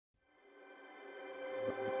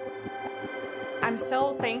I'm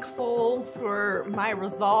so thankful for my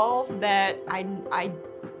resolve that I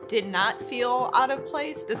did not feel out of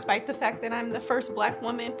place, despite the fact that I'm the first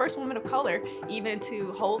woman of color even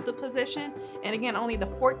to hold the position. And again, only the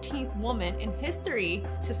 14th woman in history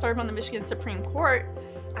to serve on the Michigan Supreme Court.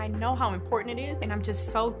 I know how important it is, and I'm just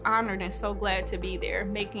so honored and so glad to be there,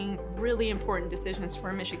 making really important decisions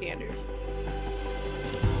for Michiganders.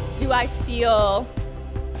 Do I feel,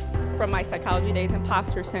 from my psychology days,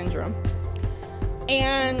 imposter syndrome?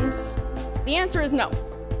 And the answer is no.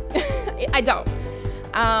 I don't.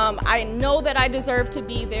 I know that I deserve to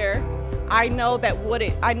be there. I know what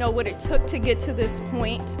it took to get to this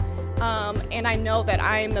point, and I know that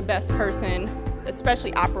I am the best person,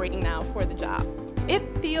 especially operating now, for the job.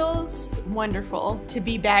 It feels wonderful to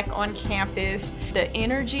be back on campus. The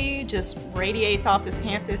energy just radiates off this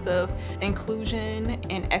campus of inclusion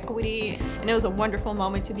and equity, and it was a wonderful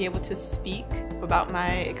moment to be able to speak about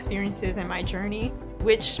my experiences and my journey,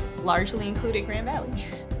 which largely included Grand Valley.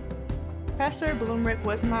 Professor Bloomrick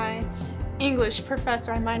was my English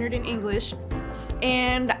professor. I minored in English,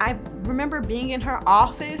 and I remember being in her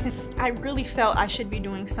office, and I really felt I should be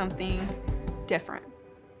doing something different.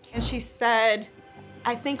 And she said,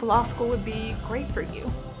 "I think law school would be great for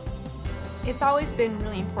you." It's always been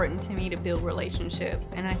really important to me to build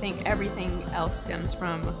relationships, and I think everything else stems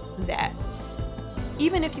from that.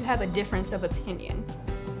 Even if you have a difference of opinion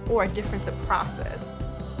or a difference of process,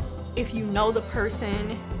 if you know the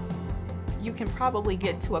person, you can probably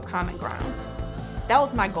get to a common ground. That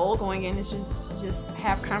was my goal going in, is just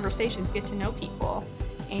have conversations, get to know people,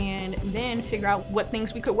 and then figure out what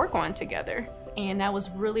things we could work on together. And that was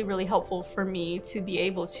really, really helpful for me to be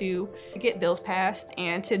able to get bills passed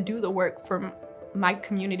and to do the work for my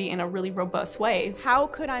community in a really robust way. How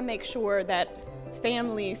could I make sure that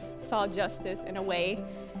families saw justice in a way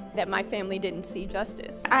that my family didn't see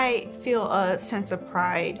justice? I feel a sense of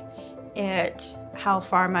pride at how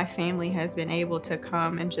far my family has been able to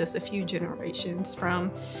come in just a few generations,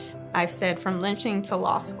 from lynching to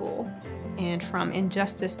law school, and from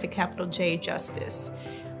injustice to capital J justice.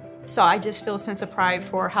 So I just feel a sense of pride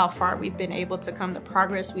for how far we've been able to come, the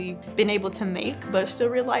progress we've been able to make, but still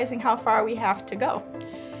realizing how far we have to go.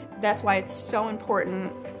 That's why it's so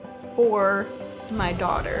important for my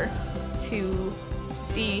daughter to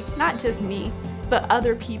see not just me, but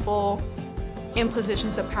other people in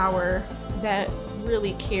positions of power that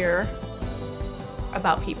really care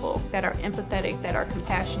about people, that are empathetic, that are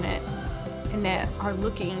compassionate, and that are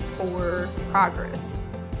looking for progress.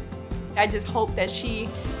 I just hope that she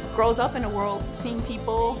grows up in a world seeing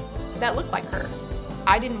people that look like her.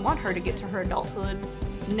 I didn't want her to get to her adulthood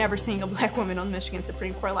never seeing a Black woman on the Michigan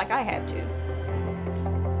Supreme Court like I had to.